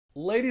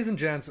Ladies and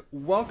gents,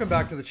 welcome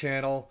back to the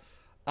channel.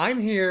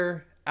 I'm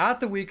here at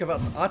the week of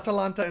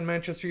Atalanta and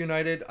Manchester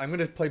United. I'm going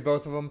to play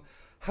both of them.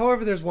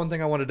 However, there's one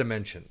thing I wanted to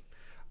mention.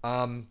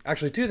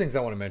 Actually, two things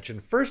I want to mention.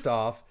 First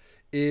off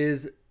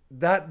is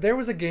that there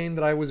was a game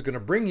that I was going to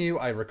bring you.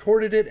 I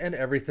recorded it and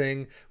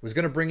everything. Was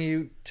going to bring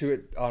you to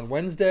it on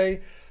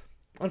Wednesday.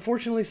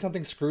 Unfortunately,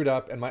 something screwed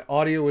up and my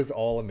audio is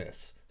all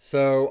amiss.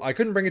 So I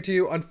couldn't bring it to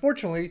you,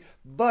 unfortunately,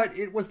 but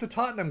it was the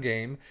Tottenham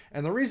game.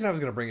 And the reason I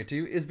was going to bring it to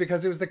you is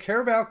because it was the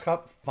Carabao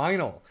Cup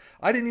Final.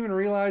 I didn't even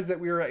realize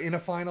that we were in a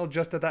final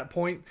just at that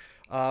point.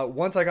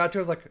 Once I got to it,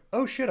 I was like,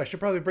 oh shit, I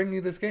should probably bring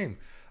you this game.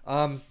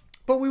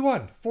 But we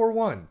won,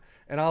 4-1.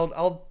 And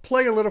I'll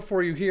play a little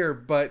for you here,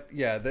 but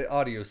yeah, the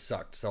audio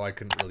sucked, so I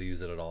couldn't really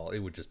use it at all. It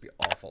would just be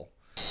awful.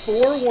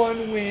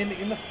 4-1 win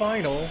in the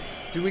final.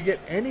 Do we get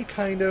any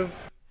kind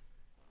of...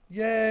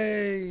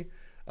 Yay!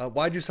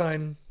 Why'd you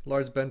sign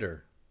Lars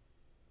Bender?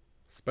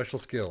 Special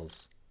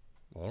skills.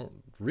 Well,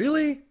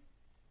 really?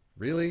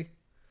 Really?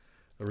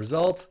 The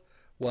result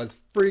was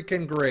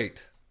freaking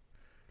great.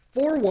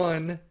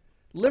 4-1,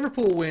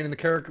 Liverpool win in the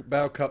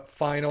Carabao Cup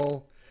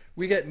Final.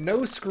 We get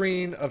no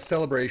screen of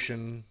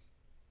celebration.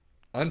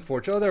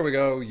 Unfortunately, oh, there we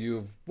go.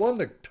 You've won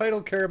the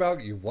title Carabao.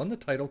 You've won the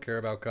title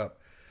Carabao Cup.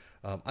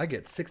 I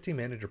get 60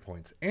 manager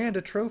points and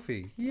a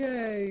trophy.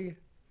 Yay!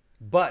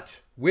 But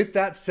with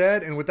that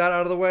said, and with that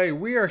out of the way,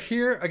 we are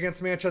here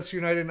against Manchester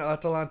United and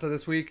Atalanta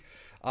this week.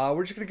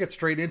 We're just going to get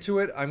straight into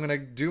it. I'm going to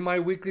do my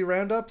weekly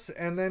roundups,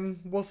 and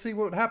then we'll see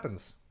what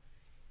happens.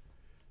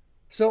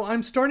 So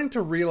I'm starting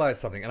to realize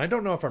something, and I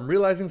don't know if I'm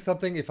realizing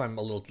something, if I'm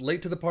a little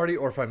late to the party,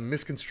 or if I'm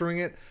misconstruing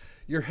it.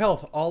 Your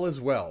health, all is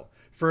well.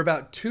 For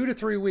about 2 to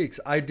 3 weeks,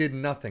 I did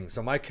nothing,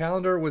 so my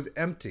calendar was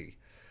empty.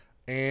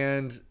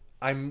 And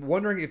I'm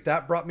wondering if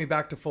that brought me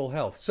back to full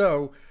health.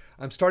 So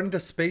I'm starting to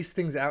space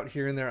things out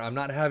here and there. I'm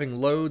not having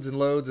loads and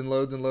loads and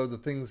loads and loads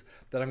of things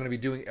that I'm going to be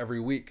doing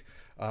every week.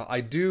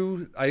 I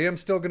am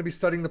still going to be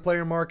studying the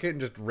player market and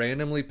just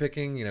randomly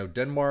picking,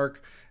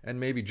 Denmark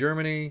and maybe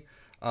Germany.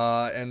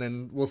 And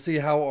then we'll see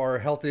how our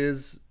health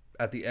is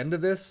at the end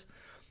of this.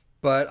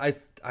 But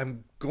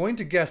I'm going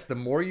to guess the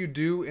more you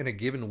do in a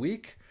given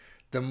week,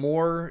 the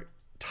more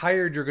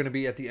tired you're going to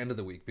be at the end of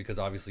the week, because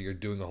obviously you're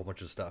doing a whole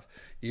bunch of stuff.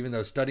 Even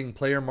though studying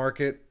player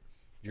market,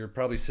 you're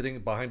probably sitting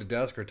behind a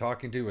desk or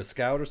talking to a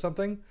scout or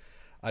something.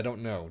 I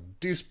don't know.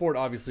 Do sport,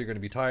 obviously you're going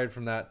to be tired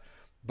from that,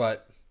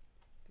 but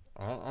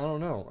I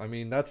don't know. I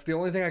mean, that's the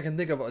only thing I can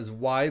think of is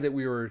why that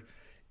we were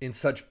in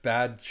such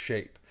bad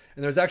shape.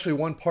 And there's actually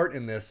one part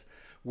in this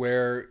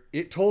where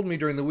it told me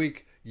during the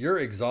week, you're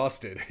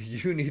exhausted.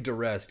 You need to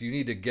rest. You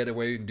need to get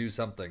away and do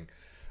something.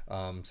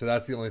 So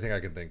that's the only thing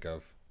I can think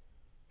of.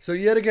 So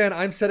yet again,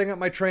 I'm setting up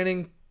my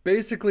training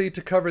basically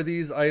to cover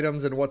these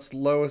items and what's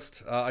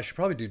lowest. I should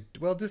probably do,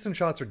 well, distance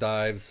shots or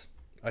dives.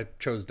 I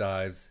chose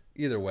dives.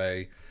 Either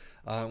way.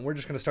 We're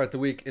just going to start the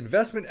week.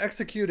 Investment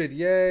executed.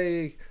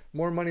 Yay.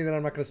 More money than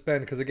I'm not going to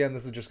spend because, again,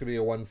 this is just going to be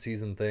a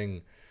one-season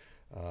thing.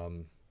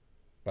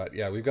 But,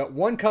 yeah, we've got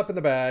one cup in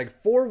the bag.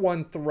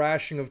 4-1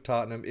 thrashing of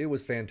Tottenham. It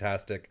was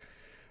fantastic.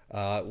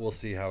 We'll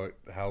see how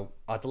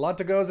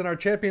Atalanta goes, and our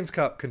Champions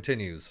Cup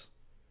continues.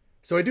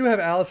 So I do have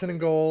Allison in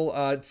goal.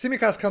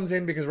 Tsimikas comes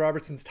in because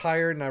Robertson's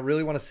tired, and I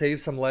really want to save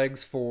some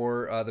legs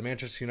for the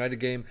Manchester United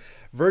game.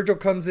 Virgil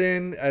comes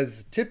in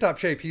as tip-top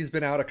shape. He's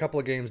been out a couple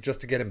of games just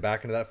to get him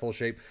back into that full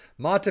shape.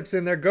 Matip's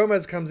in there.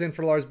 Gomez comes in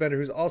for Lars Bender,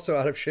 who's also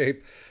out of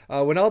shape.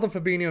 Wijnaldum,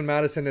 Fabinho, and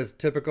Madison is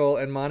typical,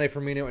 and Mane,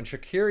 Firmino, and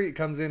Shaqiri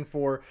comes in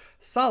for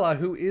Salah,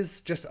 who is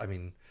just, I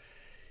mean,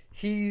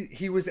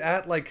 he was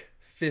at like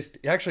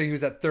 50. Actually, he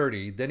was at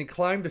 30. Then he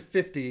climbed to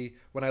 50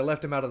 when I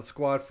left him out of the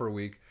squad for a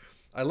week.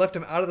 I left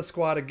him out of the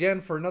squad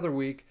again for another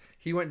week.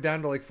 He went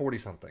down to like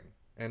 40-something.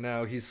 And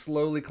now he's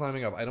slowly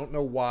climbing up. I don't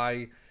know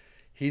why.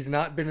 He's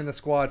not been in the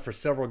squad for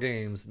several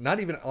games. Not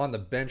even on the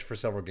bench for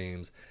several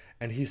games.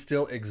 And he's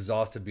still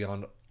exhausted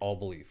beyond all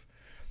belief.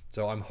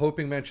 So I'm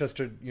hoping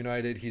Manchester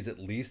United, he's at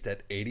least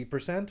at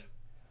 80%.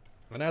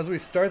 And as we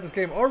start this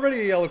game,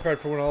 already a yellow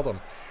card for Wijnaldum.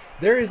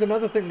 There is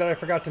another thing that I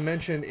forgot to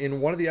mention in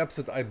one of the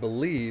episodes, I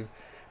believe.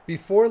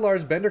 Before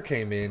Lars Bender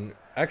came in,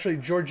 actually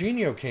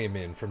Jorginho came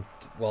in from,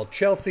 well,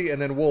 Chelsea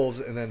and then Wolves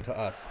and then to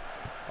us.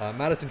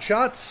 Madison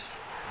shots.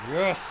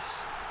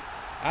 Yes.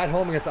 At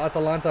home against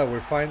Atalanta,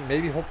 we're fine,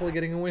 maybe hopefully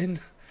getting a win.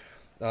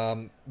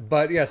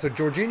 But yeah, so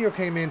Jorginho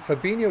came in.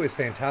 Fabinho is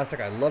fantastic.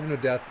 I love him to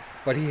death,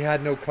 but he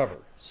had no cover.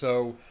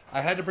 So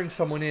I had to bring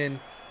someone in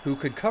who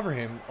could cover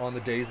him on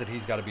the days that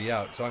he's got to be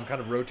out. So I'm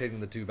kind of rotating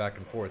the two back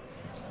and forth.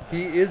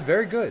 He is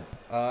very good.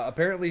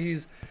 Apparently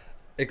he's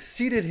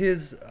exceeded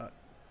his... is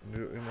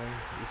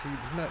he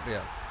not?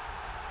 Yeah.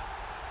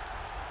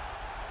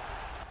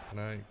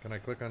 Can I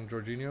click on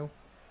Jorginho?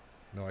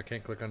 No, I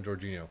can't click on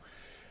Jorginho.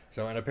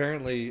 So, and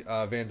apparently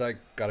Van Dijk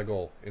got a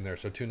goal in there,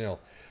 so 2-0.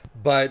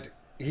 But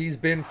he's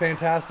been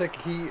fantastic.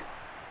 He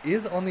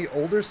is on the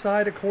older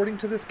side according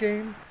to this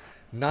game.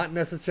 Not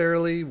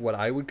necessarily what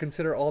I would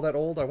consider all that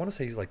old. I want to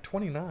say he's like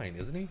 29,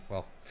 isn't he?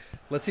 Well,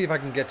 let's see if I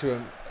can get to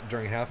him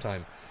during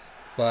halftime.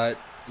 But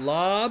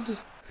lobbed.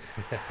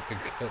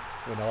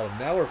 Wijnaldum.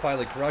 Now we're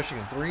finally crushing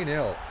him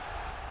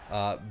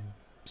 3-0.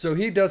 So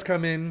he does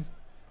come in.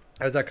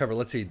 How's that cover?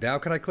 Let's see. Now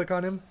can I click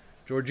on him?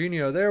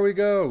 Jorginho, there we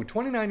go.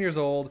 29 years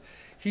old.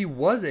 He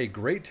was a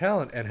great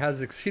talent and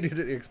has exceeded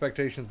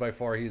expectations by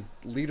far. He's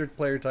leader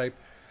player type.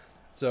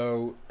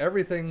 So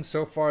everything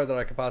so far that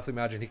I could possibly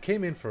imagine. He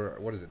came in for,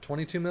 what is it,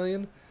 22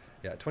 million?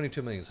 Yeah,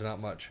 22 million, so not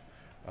much.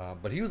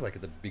 But he was like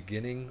at the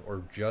beginning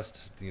or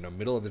just,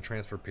 middle of the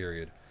transfer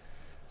period.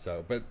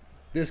 So, but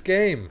this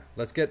game,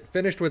 let's get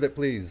finished with it,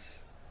 please.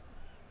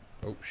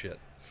 Oh, shit.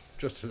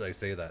 Just as I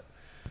say that.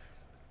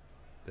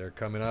 They're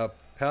coming up.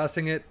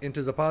 Passing it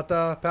into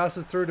Zapata.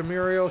 Passes through to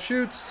Muriel.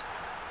 Shoots.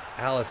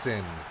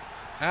 Allison.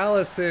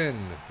 Allison.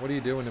 What are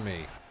you doing to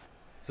me?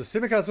 So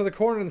Tsimikas with a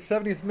corner in the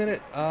 70th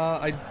minute.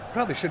 I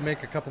probably should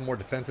make a couple more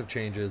defensive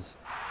changes.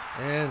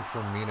 And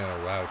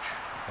Firmino. Ouch.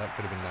 That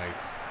could have been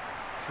nice.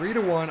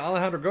 3-1.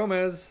 Alejandro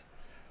Gomez.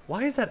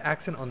 Why is that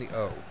accent on the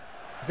O?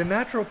 The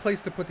natural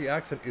place to put the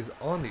accent is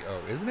on the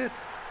O, isn't it?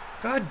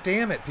 God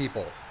damn it,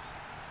 people.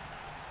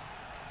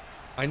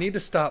 I need to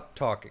stop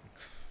talking.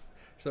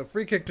 So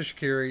free kick to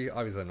Shaqiri.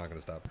 Obviously, I'm not going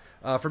to stop.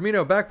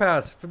 Firmino, back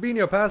pass.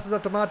 Fabinho passes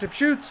up to Matip,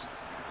 shoots,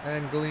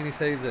 and Golini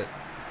saves it.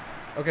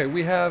 Okay,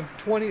 we have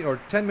 20 or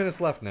 10 minutes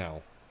left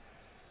now.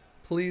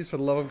 Please, for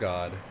the love of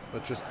God,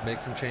 let's just make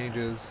some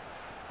changes.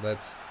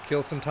 Let's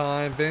kill some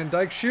time. Van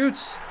Dijk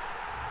shoots.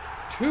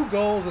 2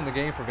 goals in the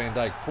game for Van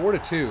Dijk.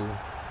 4-2.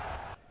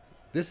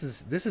 This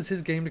is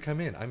his game to come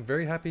in. I'm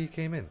very happy he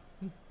came in.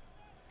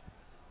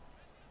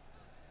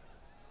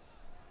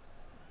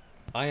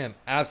 I am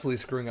absolutely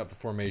screwing up the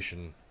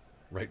formation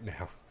right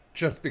now.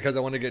 Just because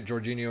I want to get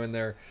Jorginho in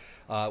there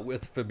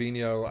with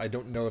Fabinho. I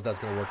don't know if that's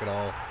going to work at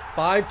all.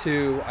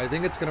 5-2. I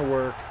think it's going to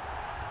work.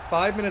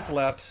 5 minutes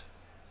left.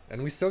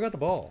 And we still got the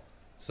ball.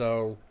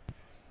 So,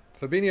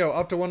 Fabinho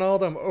up to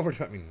Wijnaldum.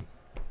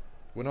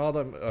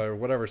 Wijnaldum, or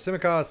whatever.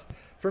 Tsimikas.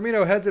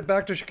 Firmino heads it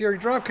back to Shaqiri.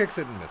 Drop kicks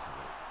it and misses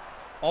it.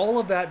 All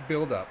of that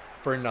build up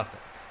for nothing.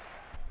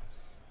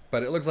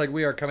 But it looks like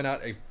we are coming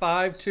out a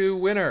 5-2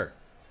 winner.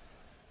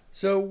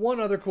 So one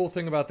other cool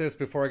thing about this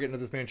before I get into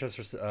this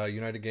Manchester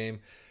United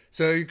game.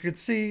 So you could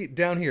see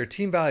down here,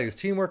 team values,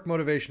 teamwork,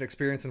 motivation,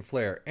 experience, and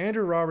flair.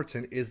 Andrew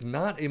Robertson is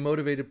not a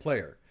motivated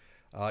player.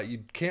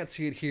 You can't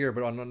see it here,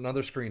 but on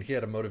another screen, he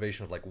had a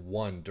motivation of like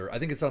 1. I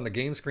think it's on the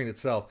game screen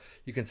itself.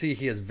 You can see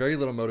he has very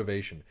little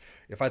motivation.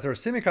 If I throw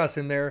Tsimikas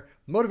in there,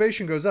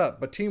 motivation goes up,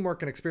 but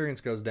teamwork and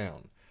experience goes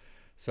down.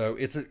 So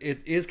it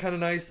is kind of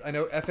nice. I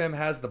know FM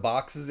has the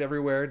boxes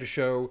everywhere to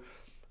show,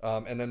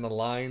 and then the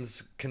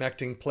lines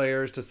connecting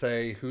players to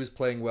say who's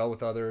playing well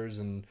with others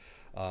and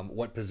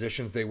what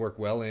positions they work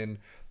well in.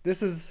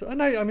 This is a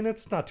nice, I mean,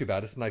 it's not too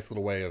bad. It's a nice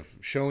little way of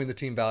showing the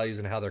team values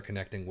and how they're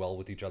connecting well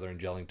with each other and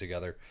gelling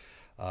together.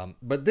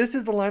 But this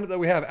is the lineup that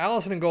we have.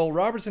 Allison in goal,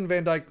 Robertson,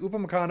 Van Dijk,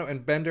 Upamecano,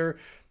 and Bender.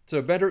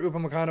 So Bender,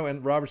 Upamecano,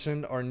 and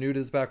Robertson are new to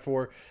this back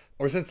four,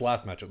 or since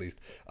last match at least.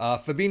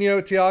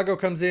 Fabinho, Thiago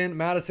comes in,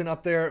 Madison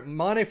up there,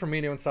 Mane,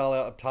 Firmino, and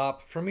Salah up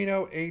top.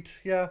 Firmino,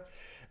 8, yeah.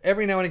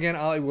 Every now and again,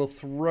 I will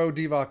throw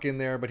Divock in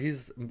there, but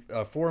his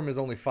form is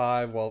only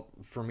 5, while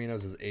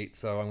Firmino's is 8,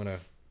 so I'm going to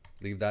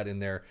leave that in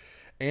there.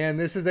 And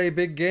this is a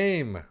big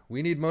game.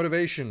 We need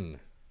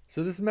motivation.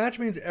 So this match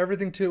means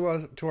everything to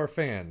us, to our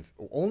fans,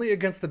 only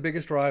against the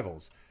biggest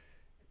rivals.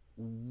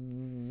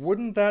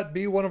 Wouldn't that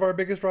be one of our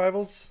biggest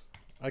rivals?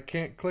 I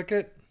can't click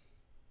it.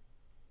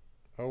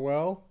 Oh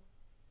well.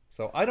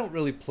 So I don't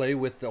really play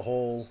with the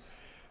whole...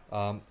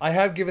 I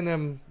have given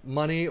them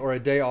money or a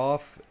day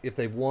off if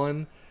they've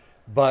won,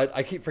 but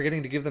I keep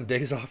forgetting to give them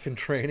days off in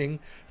training.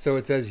 So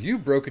it says,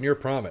 you've broken your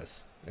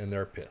promise, and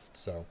they're pissed.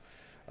 So,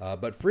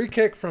 but free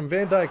kick from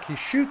Van Dijk. He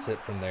shoots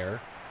it from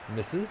there.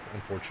 Misses,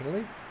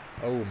 unfortunately.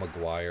 Oh,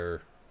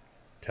 Maguire.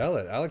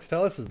 Alex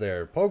Telles is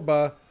there.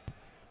 Pogba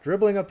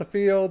dribbling up the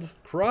field.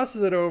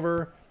 Crosses it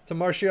over to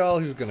Martial,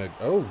 who's going to...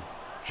 Oh,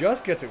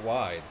 just gets it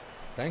wide.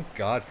 Thank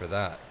God for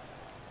that.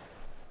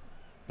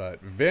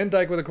 But Van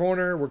Dijk with a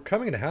corner. We're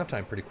coming into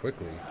halftime pretty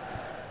quickly.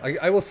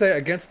 I will say,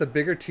 against the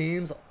bigger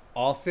teams,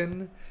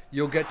 often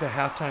you'll get to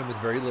halftime with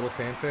very little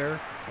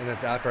fanfare, and then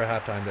it's after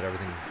halftime that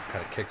everything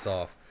kind of kicks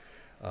off.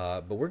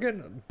 But we're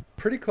getting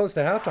pretty close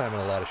to halftime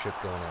and a lot of shit's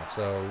going off.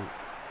 So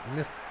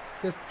missed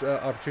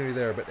opportunity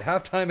there, but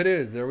halftime it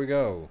is. There we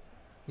go.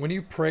 When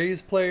you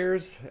praise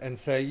players and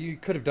say you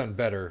could have done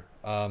better,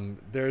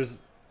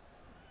 there's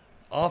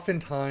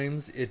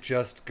oftentimes it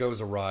just goes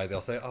awry.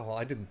 They'll say, oh, well,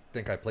 I didn't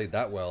think I played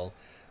that well,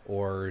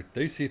 or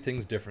they see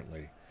things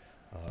differently.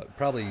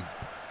 Probably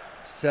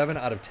 7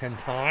 out of 10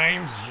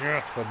 times,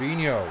 yes,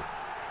 Fabinho.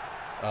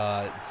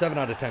 7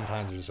 out of 10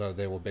 times or so,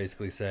 they will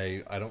basically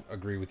say, I don't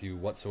agree with you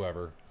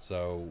whatsoever,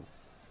 so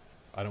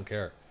I don't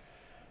care.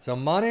 So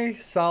Mane,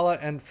 Salah,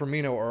 and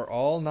Firmino are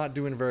all not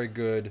doing very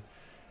good.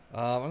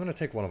 I'm going to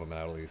take one of them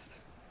out at least.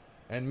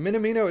 And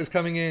Minamino is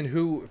coming in,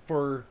 who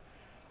for,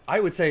 I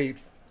would say,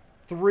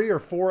 3 or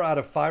 4 out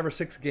of 5 or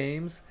 6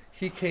 games,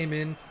 he came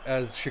in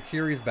as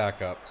Shaqiri's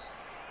backup.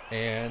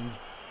 And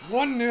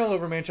 1-0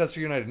 over Manchester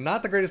United.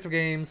 Not the greatest of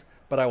games,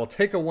 but I will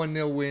take a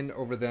 1-0 win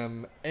over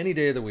them any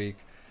day of the week.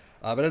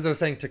 But as I was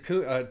saying,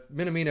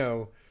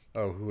 Minamino.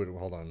 Oh,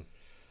 hold on.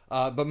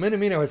 But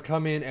Minamino has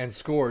come in and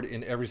scored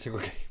in every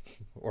single game,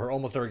 or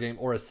almost every game,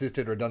 or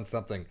assisted or done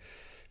something.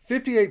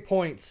 58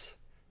 points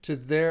to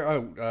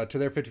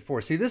their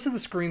 54. See, this is the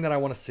screen that I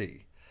want to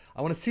see.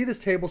 I want to see this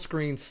table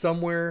screen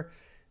somewhere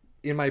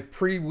in my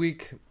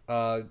pre-week,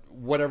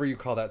 whatever you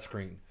call that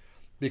screen,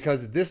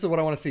 because this is what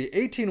I want to see.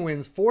 18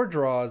 wins, 4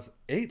 draws,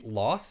 8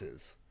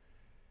 losses.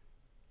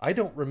 I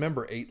don't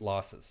remember 8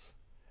 losses,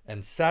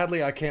 and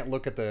sadly, I can't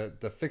look at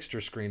the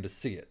fixture screen to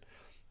see it.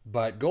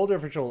 But goal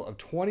differential of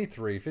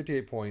 23,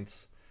 58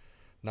 points.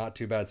 Not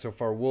too bad so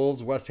far.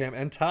 Wolves, West Ham,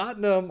 and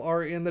Tottenham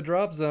are in the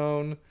drop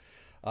zone.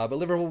 But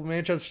Liverpool,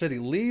 Manchester City,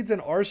 Leeds,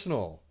 and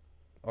Arsenal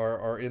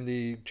are in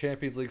the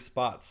Champions League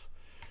spots.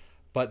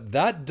 But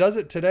that does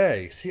it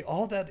today. See,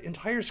 all that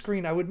entire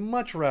screen, I would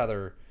much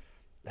rather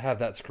have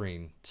that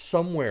screen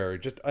somewhere.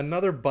 Just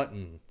another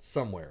button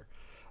somewhere.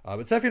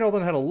 But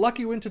Sefian had a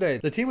lucky win today.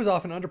 The team was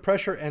often under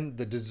pressure, and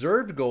the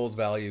deserved goals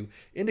value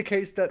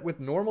indicates that with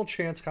normal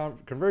chance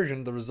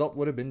conversion, the result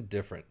would have been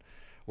different.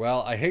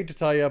 Well, I hate to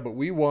tell you, but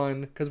we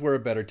won because we're a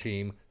better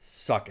team.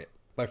 Suck it.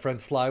 My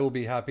friend Sly will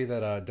be happy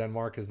that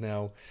Denmark is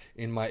now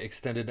in my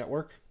extended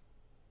network.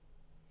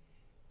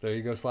 There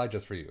you go, Sly,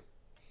 just for you.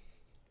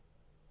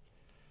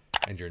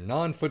 And your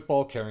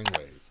non-football caring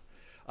ways.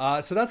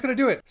 So that's going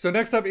to do it. So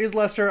next up is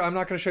Leicester. I'm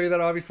not going to show you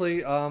that,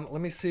 obviously.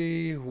 Let me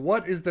see.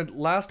 What is the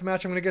last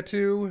match I'm going to get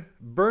to?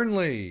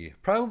 Burnley.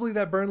 Probably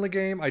that Burnley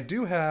game. I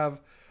do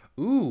have...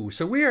 Ooh,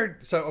 so we are...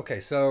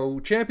 So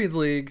Champions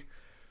League.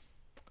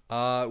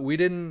 We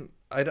didn't...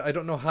 I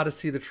don't know how to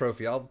see the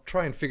trophy. I'll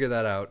try and figure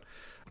that out.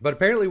 But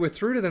apparently we're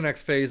through to the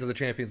next phase of the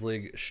Champions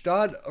League.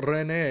 Stade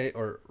Rennais,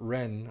 or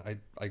Rennes.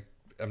 I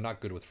am not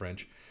good with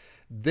French.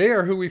 They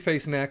are who we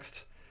face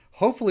next.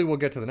 Hopefully we'll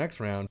get to the next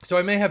round. So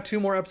I may have 2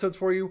 more episodes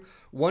for you.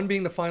 One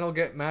being the final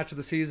match of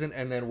the season,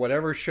 and then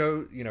whatever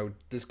show,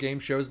 this game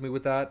shows me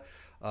with that.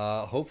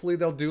 Hopefully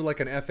they'll do like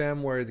an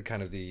FM where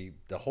the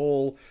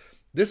whole,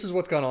 this is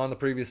what's gone on the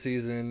previous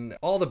season,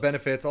 all the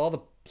benefits, all the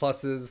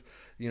pluses,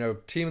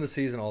 team of the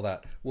season, all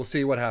that. We'll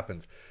see what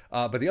happens.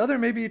 But the other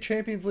may be a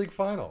Champions League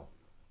final.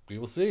 We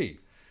will see.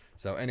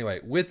 So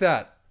anyway, with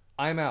that,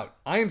 I'm out.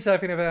 I am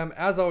sefian.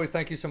 As always,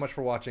 thank you so much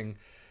for watching.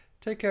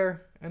 Take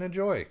care and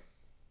enjoy.